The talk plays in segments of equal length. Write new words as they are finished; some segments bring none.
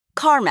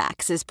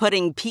CarMax is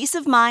putting peace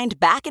of mind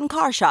back in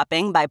car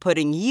shopping by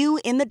putting you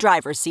in the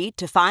driver's seat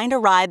to find a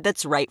ride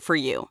that's right for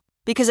you.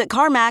 Because at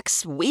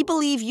CarMax, we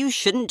believe you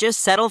shouldn't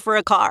just settle for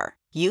a car.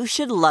 You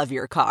should love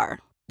your car.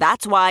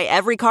 That's why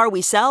every car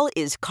we sell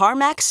is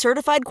CarMax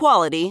certified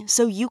quality,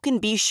 so you can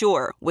be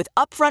sure with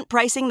upfront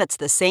pricing that's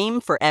the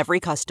same for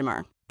every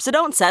customer. So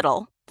don't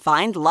settle.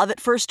 Find love at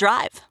first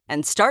drive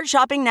and start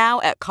shopping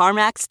now at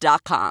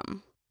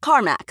CarMax.com.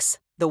 CarMax,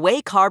 the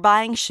way car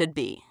buying should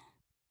be.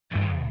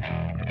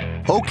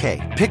 Okay,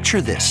 picture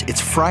this.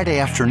 It's Friday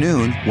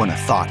afternoon when a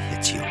thought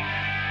hits you.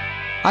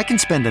 I can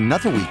spend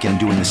another weekend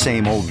doing the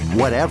same old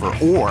whatever,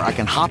 or I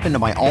can hop into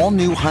my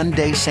all-new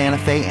Hyundai Santa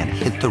Fe and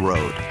hit the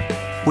road.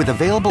 With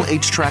available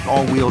H-Track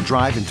all-wheel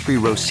drive and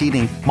 3-row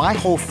seating, my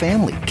whole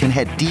family can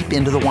head deep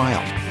into the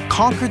wild.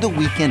 Conquer the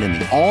weekend in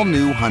the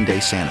all-new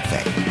Hyundai Santa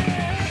Fe.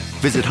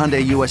 Visit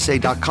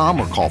HyundaiUSA.com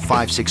or call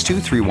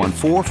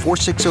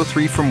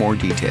 562-314-4603 for more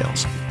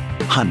details.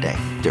 Hyundai,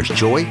 there's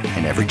joy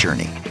in every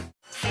journey.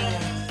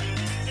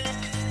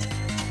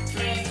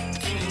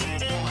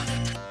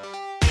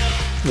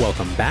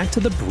 Welcome back to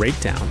The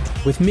Breakdown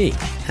with me,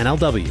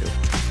 NLW.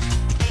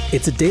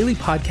 It's a daily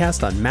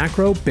podcast on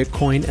macro,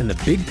 Bitcoin, and the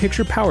big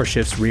picture power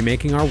shifts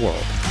remaking our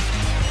world.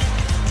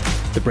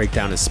 The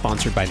Breakdown is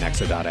sponsored by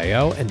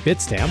Nexo.io and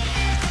Bitstamp,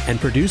 and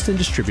produced and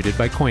distributed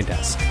by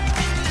CoinDesk.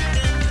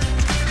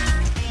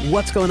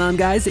 What's going on,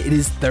 guys? It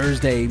is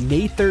Thursday,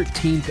 May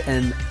 13th,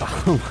 and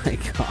oh my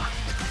god.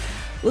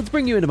 Let's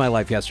bring you into my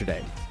life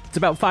yesterday. It's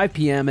about 5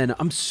 p.m., and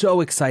I'm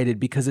so excited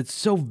because it's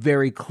so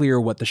very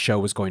clear what the show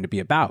was going to be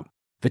about.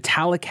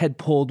 Vitalik had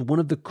pulled one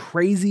of the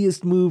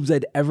craziest moves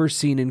I'd ever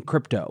seen in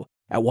crypto,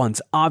 at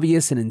once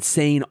obvious and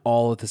insane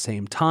all at the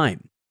same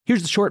time.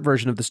 Here's the short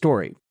version of the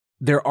story.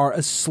 There are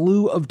a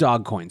slew of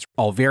dog coins,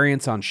 all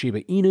variants on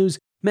Shiba Inus,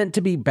 meant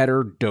to be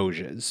better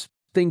Doges.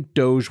 Think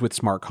Doge with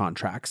smart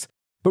contracts.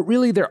 But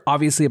really, they're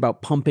obviously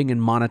about pumping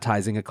and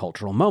monetizing a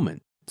cultural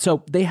moment.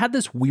 So they had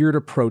this weird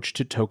approach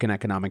to token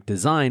economic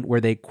design where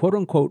they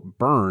quote-unquote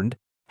burned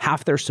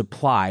half their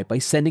supply by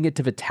sending it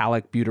to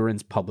Vitalik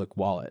Buterin's public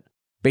wallet.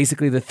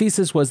 Basically, the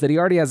thesis was that he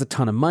already has a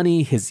ton of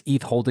money, his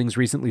ETH holdings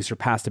recently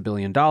surpassed $1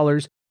 billion,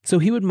 so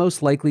he would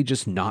most likely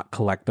just not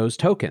collect those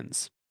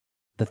tokens.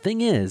 The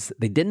thing is,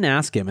 they didn't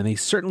ask him and they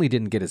certainly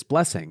didn't get his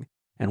blessing,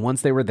 and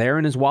once they were there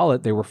in his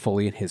wallet, they were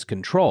fully in his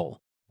control.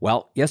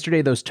 Well,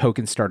 yesterday those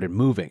tokens started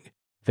moving.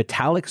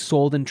 Vitalik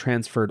sold and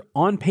transferred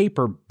on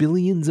paper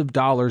billions of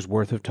dollars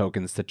worth of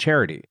tokens to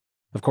charity.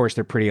 Of course,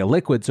 they're pretty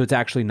illiquid, so it's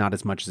actually not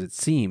as much as it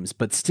seems,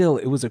 but still,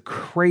 it was a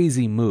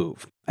crazy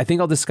move. I think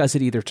I'll discuss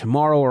it either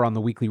tomorrow or on the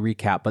weekly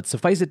recap, but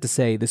suffice it to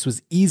say, this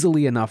was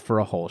easily enough for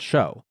a whole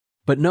show.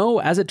 But no,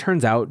 as it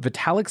turns out,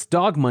 Vitalik's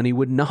dog money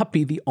would not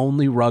be the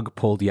only rug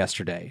pulled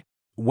yesterday.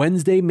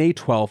 Wednesday, May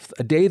 12th,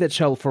 a day that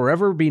shall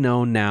forever be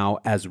known now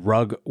as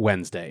Rug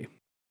Wednesday.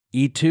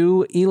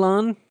 E2,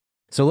 Elon?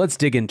 So let's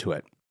dig into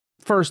it.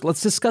 First, let's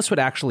discuss what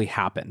actually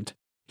happened.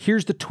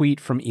 Here's the tweet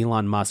from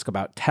Elon Musk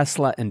about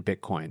Tesla and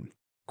Bitcoin.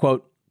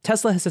 Quote,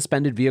 Tesla has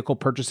suspended vehicle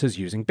purchases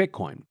using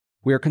Bitcoin.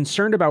 We are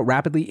concerned about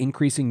rapidly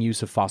increasing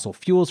use of fossil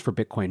fuels for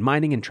Bitcoin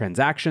mining and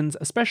transactions,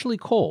 especially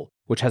coal,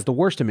 which has the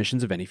worst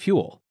emissions of any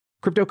fuel.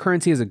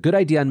 Cryptocurrency is a good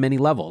idea on many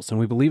levels, and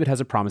we believe it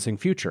has a promising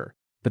future,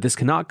 but this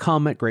cannot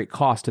come at great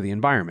cost to the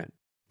environment.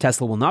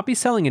 Tesla will not be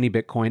selling any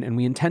Bitcoin, and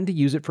we intend to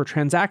use it for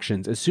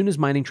transactions as soon as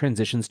mining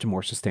transitions to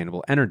more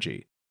sustainable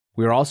energy.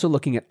 We are also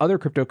looking at other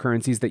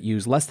cryptocurrencies that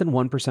use less than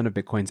 1% of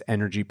Bitcoin's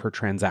energy per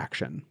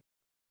transaction.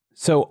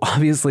 So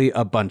obviously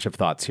a bunch of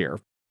thoughts here.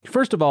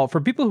 First of all,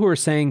 for people who are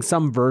saying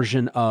some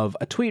version of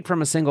a tweet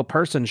from a single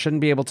person shouldn't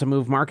be able to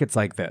move markets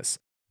like this,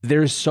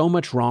 there's so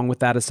much wrong with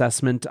that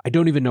assessment, I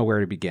don't even know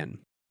where to begin.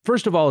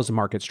 First of all is the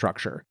market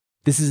structure.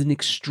 This is an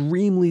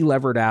extremely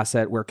levered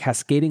asset where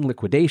cascading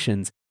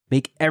liquidations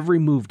make every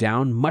move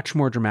down much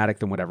more dramatic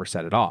than whatever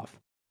set it off.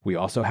 We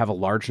also have a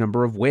large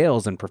number of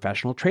whales and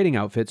professional trading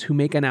outfits who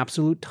make an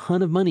absolute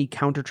ton of money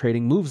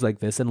counter-trading moves like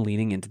this and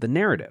leaning into the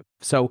narrative.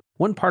 So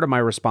one part of my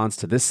response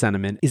to this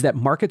sentiment is that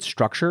market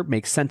structure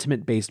makes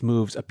sentiment-based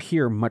moves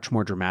appear much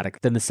more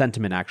dramatic than the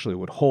sentiment actually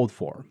would hold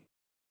for.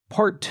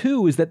 Part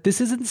two is that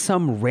this isn't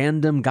some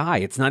random guy.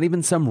 It's not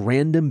even some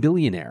random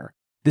billionaire.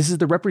 This is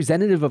the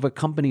representative of a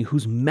company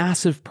whose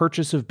massive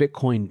purchase of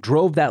Bitcoin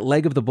drove that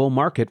leg of the bull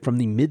market from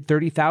the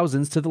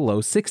mid-30,000s to the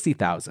low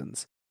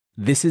 60,000s.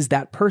 This is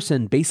that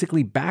person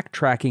basically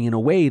backtracking in a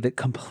way that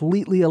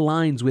completely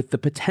aligns with the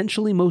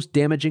potentially most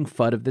damaging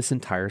FUD of this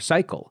entire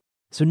cycle.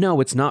 So no,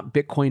 it's not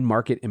Bitcoin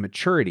market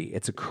immaturity.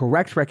 It's a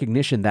correct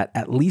recognition that,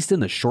 at least in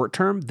the short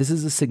term, this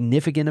is a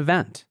significant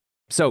event.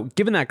 So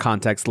given that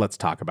context, let's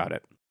talk about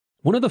it.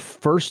 One of the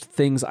first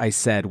things I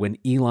said when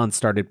Elon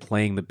started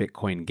playing the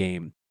Bitcoin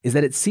game is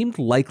that it seemed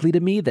likely to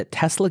me that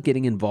Tesla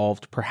getting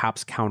involved,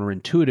 perhaps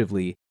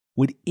counterintuitively,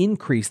 would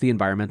increase the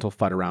environmental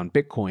FUD around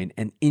Bitcoin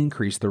and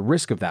increase the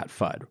risk of that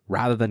FUD,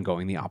 rather than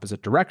going the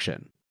opposite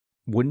direction.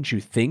 Wouldn't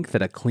you think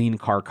that a clean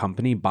car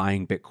company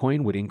buying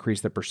Bitcoin would increase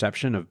the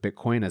perception of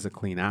Bitcoin as a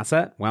clean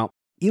asset? Well,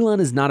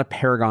 Elon is not a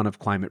paragon of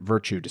climate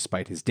virtue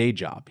despite his day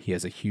job. He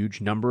has a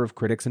huge number of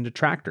critics and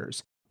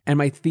detractors. And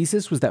my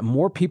thesis was that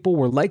more people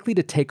were likely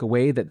to take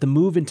away that the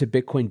move into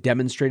Bitcoin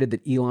demonstrated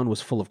that Elon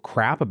was full of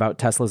crap about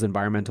Tesla's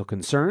environmental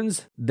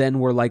concerns than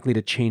were likely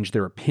to change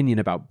their opinion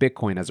about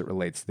Bitcoin as it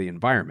relates to the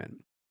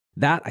environment.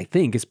 That, I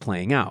think, is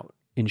playing out.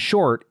 In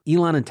short,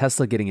 Elon and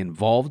Tesla getting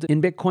involved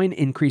in Bitcoin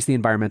increased the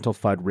environmental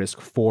FUD risk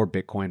for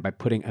Bitcoin by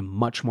putting a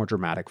much more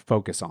dramatic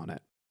focus on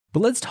it. But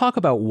let's talk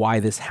about why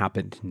this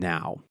happened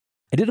now.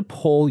 I did a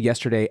poll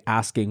yesterday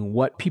asking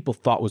what people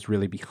thought was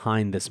really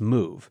behind this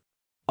move.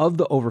 Of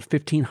the over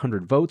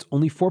 1,500 votes,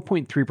 only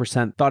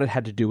 4.3% thought it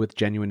had to do with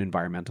genuine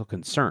environmental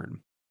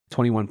concern.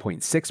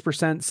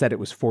 21.6% said it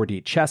was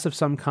 4D chess of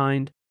some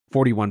kind.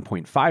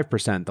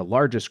 41.5%, the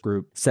largest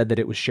group, said that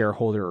it was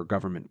shareholder or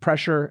government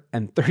pressure.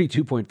 And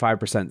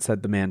 32.5%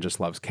 said the man just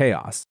loves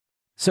chaos.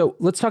 So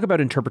let's talk about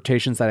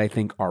interpretations that I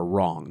think are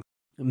wrong.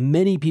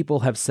 Many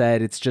people have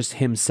said it's just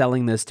him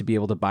selling this to be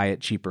able to buy it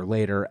cheaper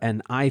later.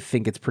 And I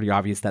think it's pretty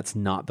obvious that's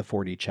not the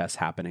 4D chess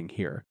happening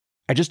here.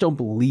 I just don't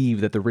believe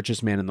that the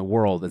richest man in the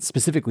world, and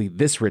specifically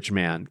this rich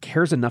man,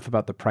 cares enough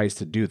about the price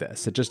to do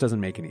this. It just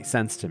doesn't make any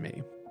sense to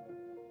me.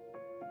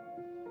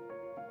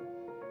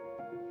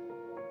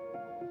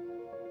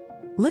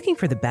 Looking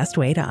for the best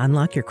way to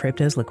unlock your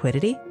crypto's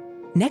liquidity?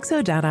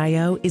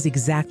 Nexo.io is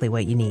exactly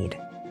what you need.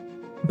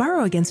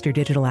 Borrow against your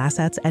digital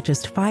assets at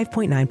just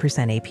 5.9%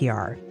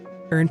 APR.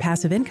 Earn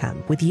passive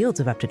income with yields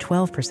of up to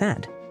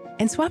 12%.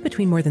 And swap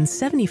between more than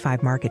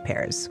 75 market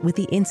pairs with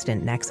the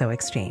instant Nexo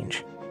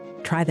exchange.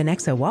 Try the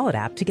Nexo Wallet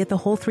app to get the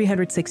whole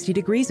 360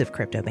 degrees of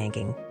crypto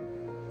banking.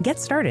 Get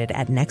started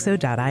at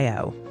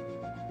Nexo.io.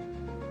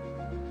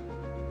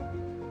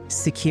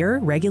 Secure,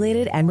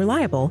 regulated, and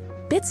reliable,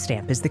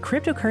 Bitstamp is the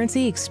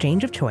cryptocurrency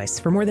exchange of choice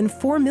for more than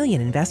 4 million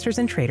investors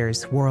and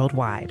traders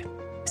worldwide.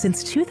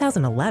 Since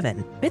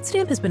 2011,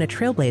 Bitstamp has been a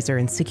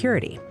trailblazer in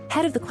security,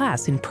 head of the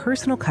class in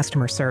personal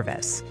customer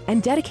service,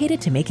 and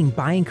dedicated to making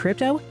buying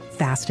crypto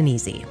fast and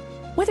easy.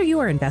 Whether you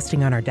are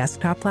investing on our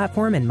desktop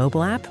platform and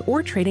mobile app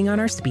or trading on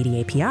our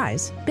speedy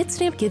APIs,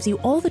 Bitstamp gives you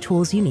all the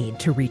tools you need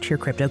to reach your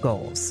crypto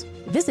goals.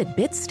 Visit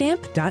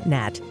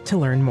bitstamp.net to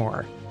learn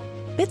more.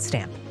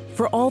 Bitstamp,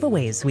 for all the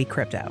ways we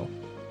crypto.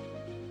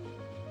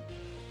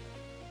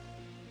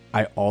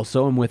 I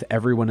also am with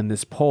everyone in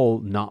this poll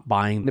not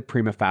buying the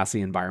prima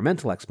facie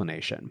environmental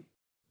explanation.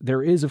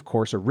 There is, of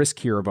course, a risk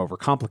here of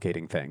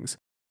overcomplicating things.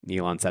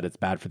 Elon said it's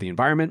bad for the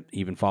environment,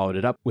 even followed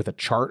it up with a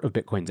chart of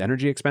Bitcoin's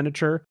energy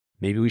expenditure.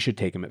 Maybe we should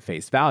take him at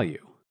face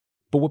value.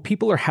 But what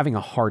people are having a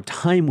hard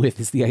time with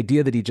is the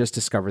idea that he just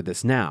discovered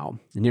this now.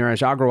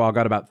 Neeraj Agrawal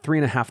got about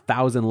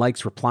 3,500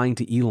 likes replying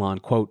to Elon,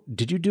 quote,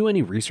 "Did you do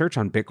any research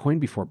on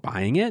Bitcoin before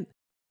buying it?"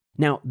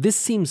 Now, this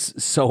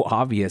seems so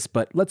obvious,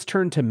 but let's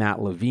turn to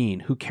Matt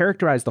Levine, who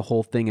characterized the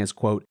whole thing as,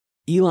 quote,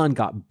 "Elon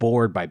got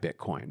bored by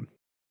Bitcoin."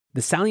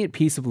 The salient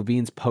piece of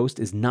Levine's post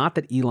is not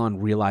that Elon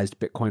realized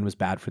Bitcoin was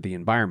bad for the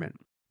environment.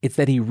 It's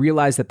that he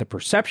realized that the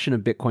perception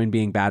of Bitcoin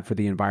being bad for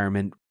the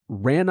environment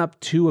ran up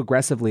too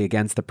aggressively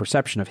against the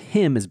perception of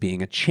him as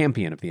being a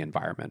champion of the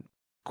environment.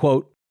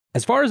 Quote,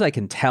 "As far as I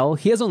can tell,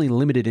 he has only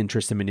limited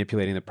interest in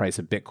manipulating the price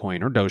of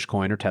Bitcoin or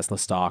Dogecoin or Tesla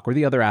stock or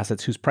the other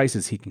assets whose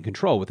prices he can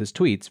control with his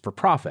tweets for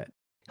profit.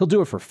 He'll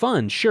do it for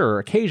fun, sure,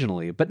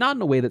 occasionally, but not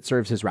in a way that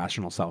serves his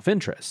rational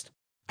self-interest.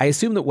 I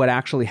assume that what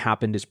actually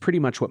happened is pretty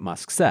much what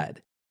Musk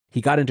said.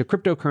 He got into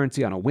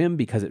cryptocurrency on a whim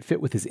because it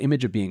fit with his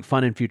image of being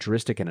fun and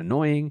futuristic and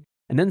annoying,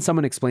 and then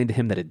someone explained to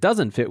him that it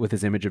doesn't fit with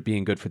his image of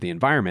being good for the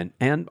environment,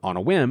 and on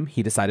a whim,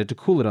 he decided to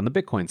cool it on the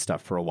Bitcoin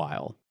stuff for a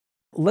while."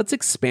 Let's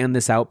expand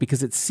this out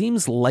because it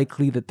seems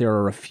likely that there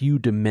are a few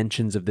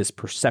dimensions of this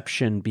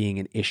perception being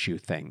an issue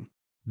thing.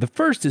 The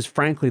first is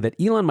frankly that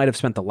Elon might have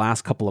spent the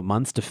last couple of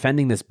months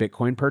defending this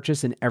Bitcoin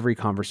purchase in every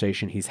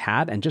conversation he's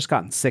had and just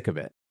gotten sick of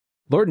it.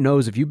 Lord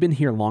knows if you've been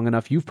here long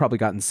enough, you've probably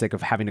gotten sick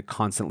of having to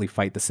constantly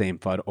fight the same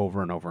FUD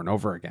over and over and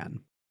over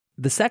again.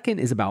 The second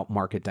is about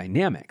market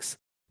dynamics.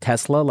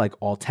 Tesla, like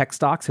all tech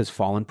stocks, has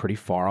fallen pretty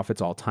far off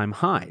its all-time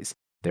highs.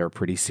 There are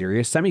pretty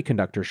serious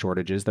semiconductor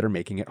shortages that are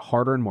making it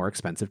harder and more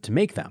expensive to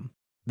make them.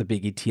 The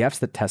big ETFs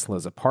that Tesla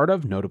is a part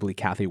of, notably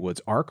Cathie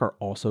Wood's ARK, are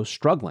also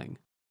struggling.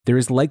 There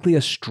is likely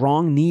a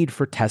strong need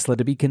for Tesla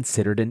to be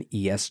considered an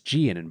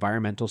ESG, an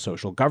environmental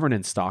social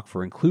governance stock,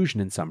 for inclusion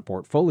in some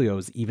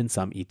portfolios, even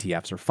some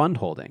ETFs or fund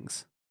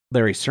holdings.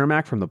 Larry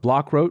Cermak from The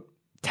Block wrote,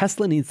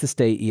 "Tesla needs to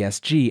stay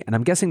ESG, and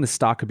I'm guessing the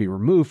stock could be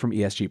removed from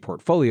ESG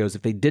portfolios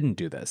if they didn't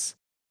do this.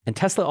 And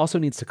Tesla also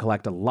needs to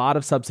collect a lot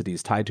of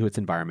subsidies tied to its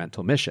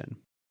environmental mission.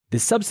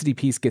 This subsidy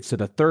piece gets to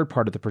the third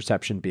part of the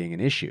perception being an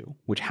issue,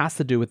 which has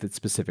to do with its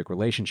specific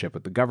relationship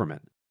with the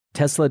government.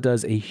 Tesla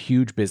does a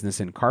huge business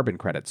in carbon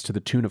credits to the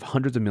tune of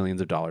hundreds of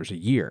millions of dollars a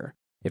year.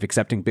 If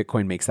accepting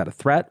Bitcoin makes that a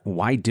threat,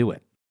 why do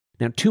it?"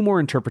 Now, two more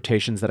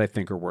interpretations that I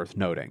think are worth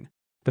noting.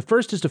 The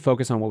first is to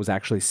focus on what was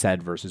actually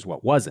said versus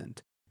what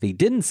wasn't. They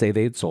didn't say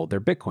they had sold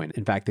their Bitcoin.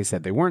 In fact, they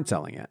said they weren't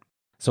selling it.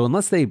 So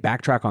unless they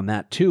backtrack on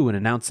that too and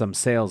announce some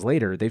sales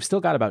later, they've still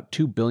got about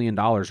 $2 billion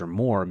or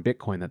more in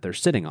Bitcoin that they're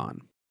sitting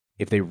on.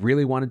 If they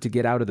really wanted to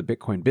get out of the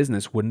Bitcoin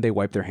business, wouldn't they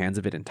wipe their hands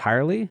of it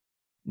entirely?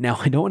 Now,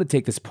 I don't want to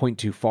take this point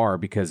too far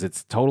because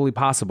it's totally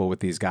possible with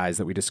these guys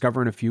that we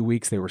discover in a few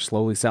weeks they were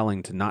slowly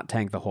selling to not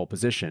tank the whole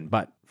position,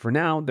 but for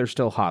now, they're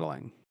still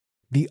hodling.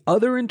 The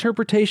other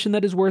interpretation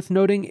that is worth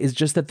noting is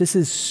just that this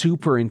is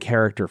super in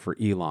character for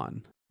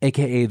Elon,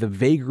 aka the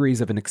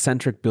vagaries of an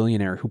eccentric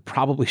billionaire who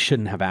probably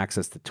shouldn't have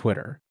access to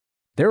Twitter.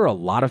 There are a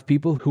lot of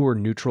people who were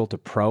neutral to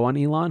pro on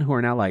Elon who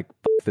are now like,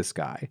 F this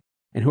guy,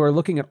 and who are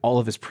looking at all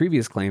of his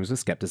previous claims with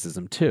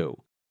skepticism too.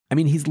 I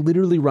mean, he's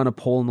literally run a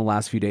poll in the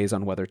last few days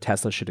on whether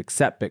Tesla should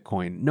accept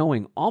Bitcoin,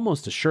 knowing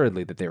almost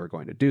assuredly that they were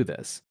going to do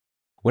this.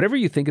 Whatever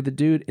you think of the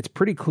dude, it's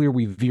pretty clear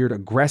we veered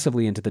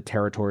aggressively into the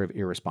territory of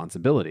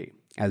irresponsibility.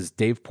 As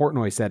Dave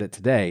Portnoy said it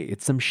today,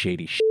 it's some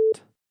shady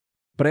shit.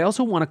 But I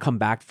also want to come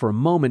back for a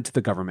moment to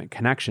the government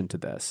connection to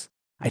this.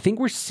 I think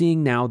we're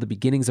seeing now the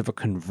beginnings of a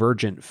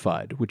convergent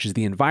FUD, which is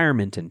the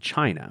environment in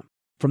China.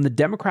 From the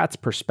Democrats'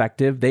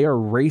 perspective, they are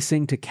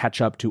racing to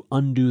catch up to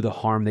undo the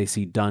harm they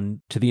see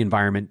done to the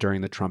environment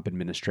during the Trump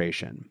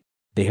administration.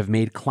 They have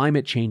made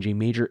climate change a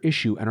major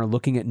issue and are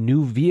looking at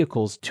new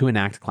vehicles to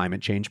enact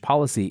climate change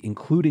policy,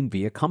 including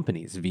via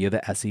companies, via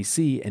the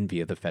SEC, and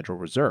via the Federal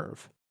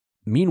Reserve.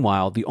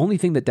 Meanwhile, the only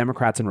thing that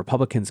Democrats and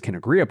Republicans can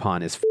agree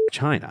upon is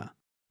China.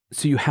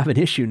 So you have an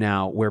issue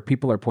now where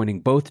people are pointing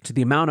both to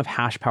the amount of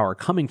hash power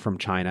coming from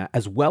China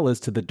as well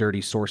as to the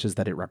dirty sources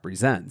that it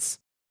represents.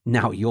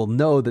 Now, you'll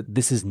know that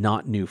this is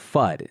not new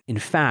FUD. In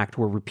fact,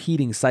 we're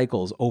repeating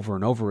cycles over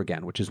and over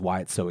again, which is why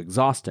it's so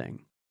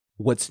exhausting.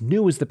 What's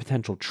new is the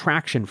potential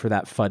traction for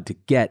that FUD to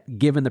get,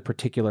 given the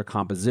particular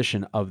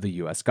composition of the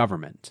US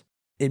government.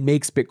 It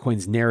makes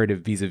Bitcoin's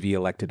narrative vis-a-vis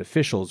elected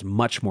officials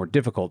much more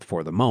difficult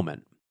for the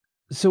moment.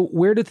 So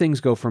where do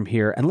things go from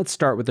here? And let's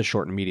start with the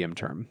short and medium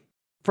term.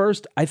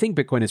 First, I think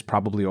Bitcoin is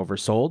probably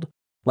oversold.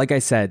 Like I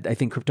said, I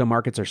think crypto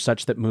markets are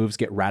such that moves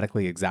get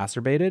radically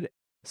exacerbated.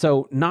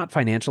 So not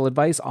financial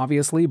advice,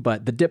 obviously,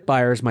 but the dip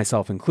buyers,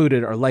 myself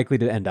included, are likely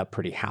to end up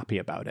pretty happy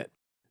about it.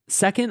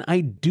 Second,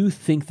 I do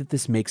think that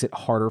this makes it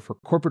harder for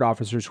corporate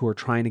officers who are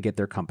trying to get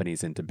their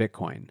companies into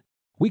Bitcoin.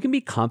 We can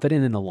be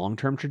confident in the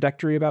long-term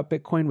trajectory about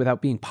Bitcoin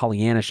without being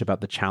Pollyannish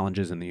about the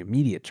challenges in the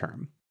immediate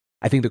term.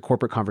 I think the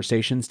corporate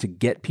conversations to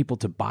get people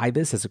to buy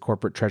this as a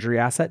corporate treasury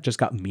asset just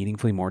got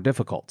meaningfully more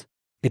difficult.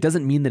 It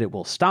doesn't mean that it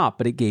will stop,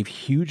 but it gave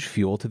huge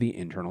fuel to the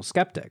internal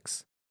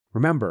skeptics.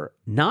 Remember,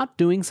 not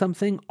doing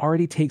something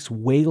already takes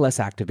way less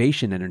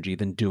activation energy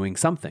than doing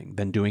something,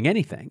 than doing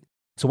anything.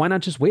 So why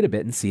not just wait a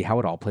bit and see how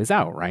it all plays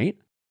out, right?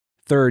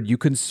 Third, you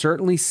can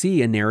certainly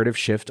see a narrative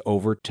shift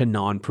over to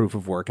non-proof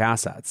of work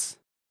assets.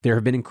 There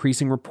have been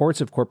increasing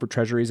reports of corporate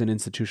treasuries and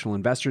institutional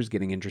investors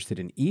getting interested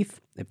in ETH.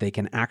 If they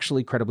can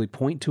actually credibly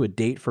point to a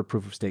date for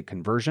proof of stake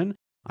conversion,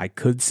 I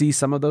could see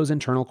some of those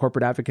internal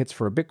corporate advocates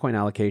for a Bitcoin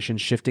allocation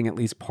shifting at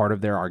least part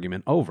of their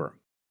argument over.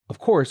 Of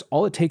course,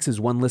 all it takes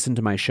is one listen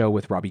to my show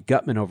with Robbie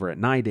Gutman over at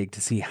NYDIG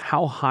to see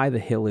how high the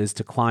hill is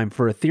to climb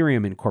for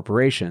Ethereum in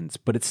corporations,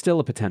 but it's still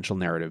a potential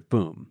narrative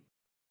boom.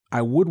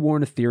 I would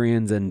warn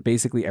Ethereans and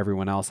basically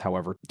everyone else,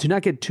 however, to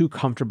not get too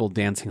comfortable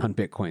dancing on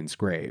Bitcoin's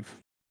grave.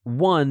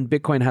 One,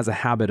 Bitcoin has a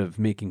habit of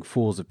making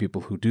fools of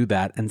people who do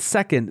that, and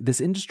second,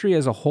 this industry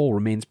as a whole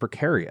remains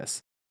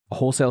precarious. A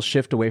wholesale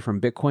shift away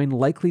from Bitcoin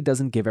likely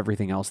doesn't give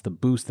everything else the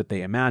boost that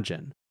they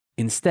imagine.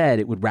 Instead,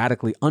 it would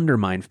radically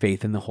undermine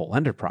faith in the whole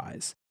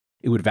enterprise.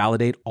 It would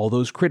validate all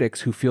those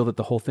critics who feel that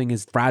the whole thing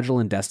is fragile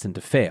and destined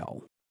to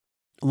fail.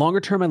 Longer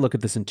term, I look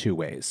at this in two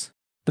ways.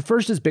 The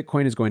first is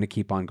Bitcoin is going to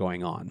keep on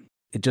going on.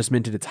 It just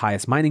minted its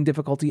highest mining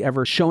difficulty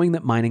ever, showing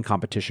that mining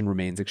competition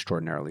remains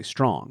extraordinarily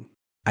strong.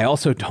 I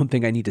also don't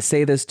think I need to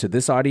say this to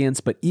this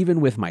audience, but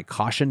even with my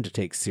caution to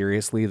take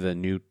seriously the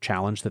new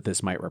challenge that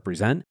this might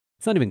represent,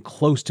 it's not even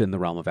close to in the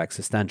realm of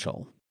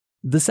existential.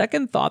 The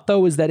second thought,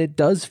 though, is that it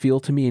does feel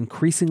to me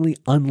increasingly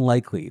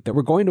unlikely that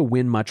we're going to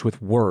win much with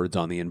words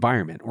on the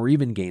environment or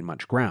even gain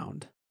much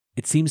ground.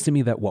 It seems to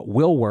me that what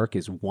will work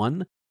is,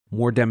 one,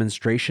 more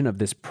demonstration of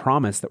this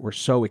promise that we're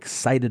so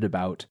excited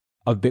about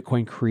of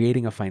Bitcoin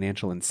creating a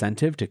financial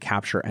incentive to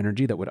capture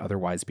energy that would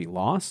otherwise be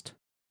lost,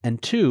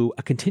 and two,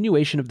 a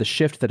continuation of the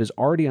shift that is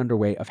already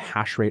underway of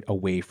hash rate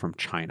away from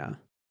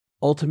China.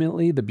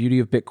 Ultimately, the beauty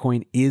of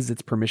Bitcoin is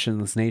its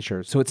permissionless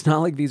nature, so it's not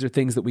like these are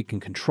things that we can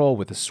control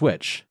with a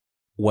switch.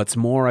 What's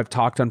more, I've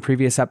talked on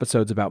previous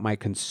episodes about my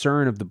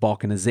concern of the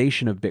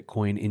balkanization of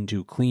Bitcoin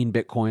into clean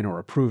Bitcoin or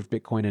approved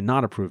Bitcoin and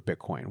not approved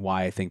Bitcoin,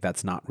 why I think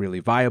that's not really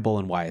viable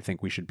and why I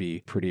think we should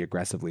be pretty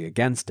aggressively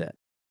against it.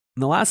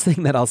 And the last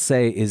thing that I'll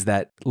say is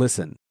that,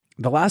 listen,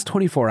 the last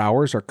 24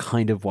 hours are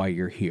kind of why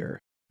you're here.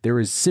 There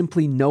is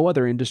simply no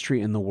other industry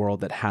in the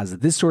world that has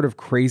this sort of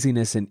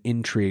craziness and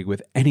intrigue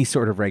with any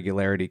sort of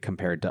regularity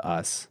compared to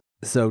us.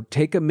 So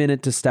take a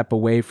minute to step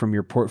away from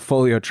your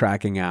portfolio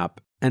tracking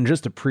app and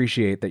just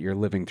appreciate that you're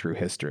living through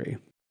history.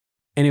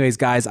 Anyways,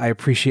 guys, I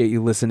appreciate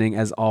you listening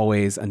as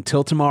always.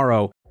 Until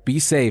tomorrow, be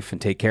safe and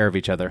take care of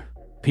each other.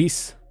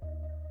 Peace.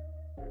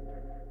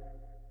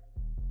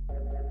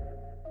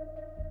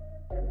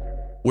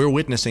 We're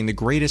witnessing the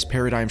greatest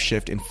paradigm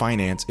shift in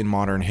finance in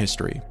modern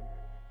history.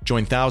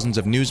 Join thousands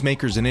of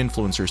newsmakers and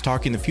influencers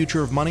talking the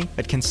future of money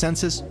at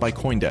Consensus by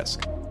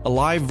CoinDesk. A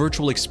live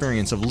virtual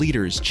experience of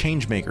leaders,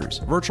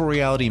 changemakers, virtual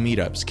reality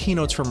meetups,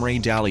 keynotes from Ray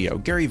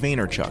Dalio, Gary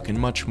Vaynerchuk, and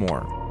much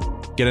more.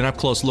 Get an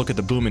up-close look at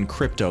the boom in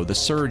crypto, the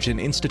surge in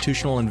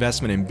institutional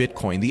investment in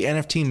Bitcoin, the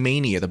NFT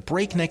mania, the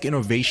breakneck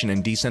innovation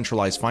in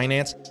decentralized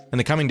finance, and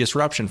the coming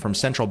disruption from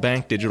central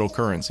bank digital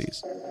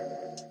currencies.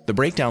 The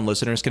Breakdown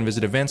listeners can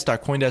visit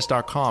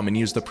events.coindesk.com and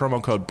use the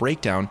promo code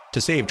BREAKDOWN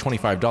to save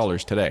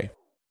 $25 today.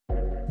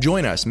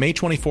 Join us May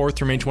 24th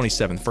through May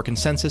 27th for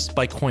Consensus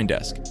by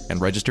CoinDesk and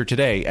register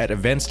today at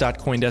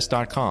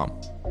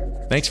events.coindesk.com.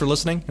 Thanks for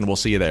listening, and we'll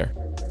see you there.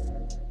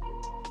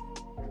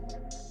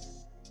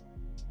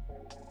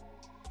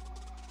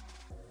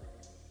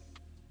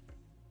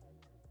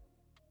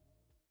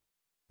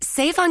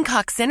 Save on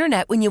Cox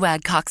Internet when you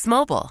add Cox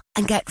Mobile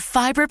and get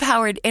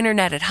fiber-powered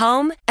internet at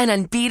home and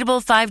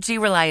unbeatable 5G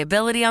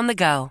reliability on the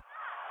go.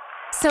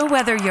 So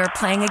whether you're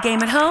playing a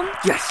game at home,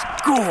 yes,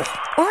 goal,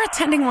 or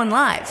attending one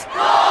live,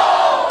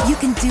 you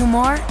can do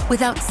more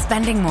without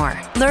spending more.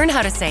 Learn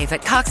how to save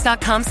at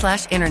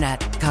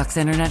cox.com/internet. Cox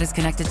Internet is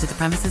connected to the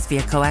premises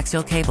via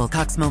coaxial cable.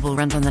 Cox Mobile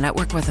runs on the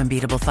network with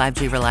unbeatable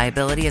 5G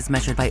reliability as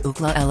measured by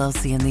Ookla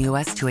LLC in the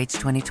U.S. to H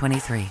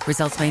 2023.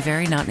 Results may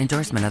vary, not an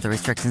endorsement. Other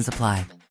restrictions apply.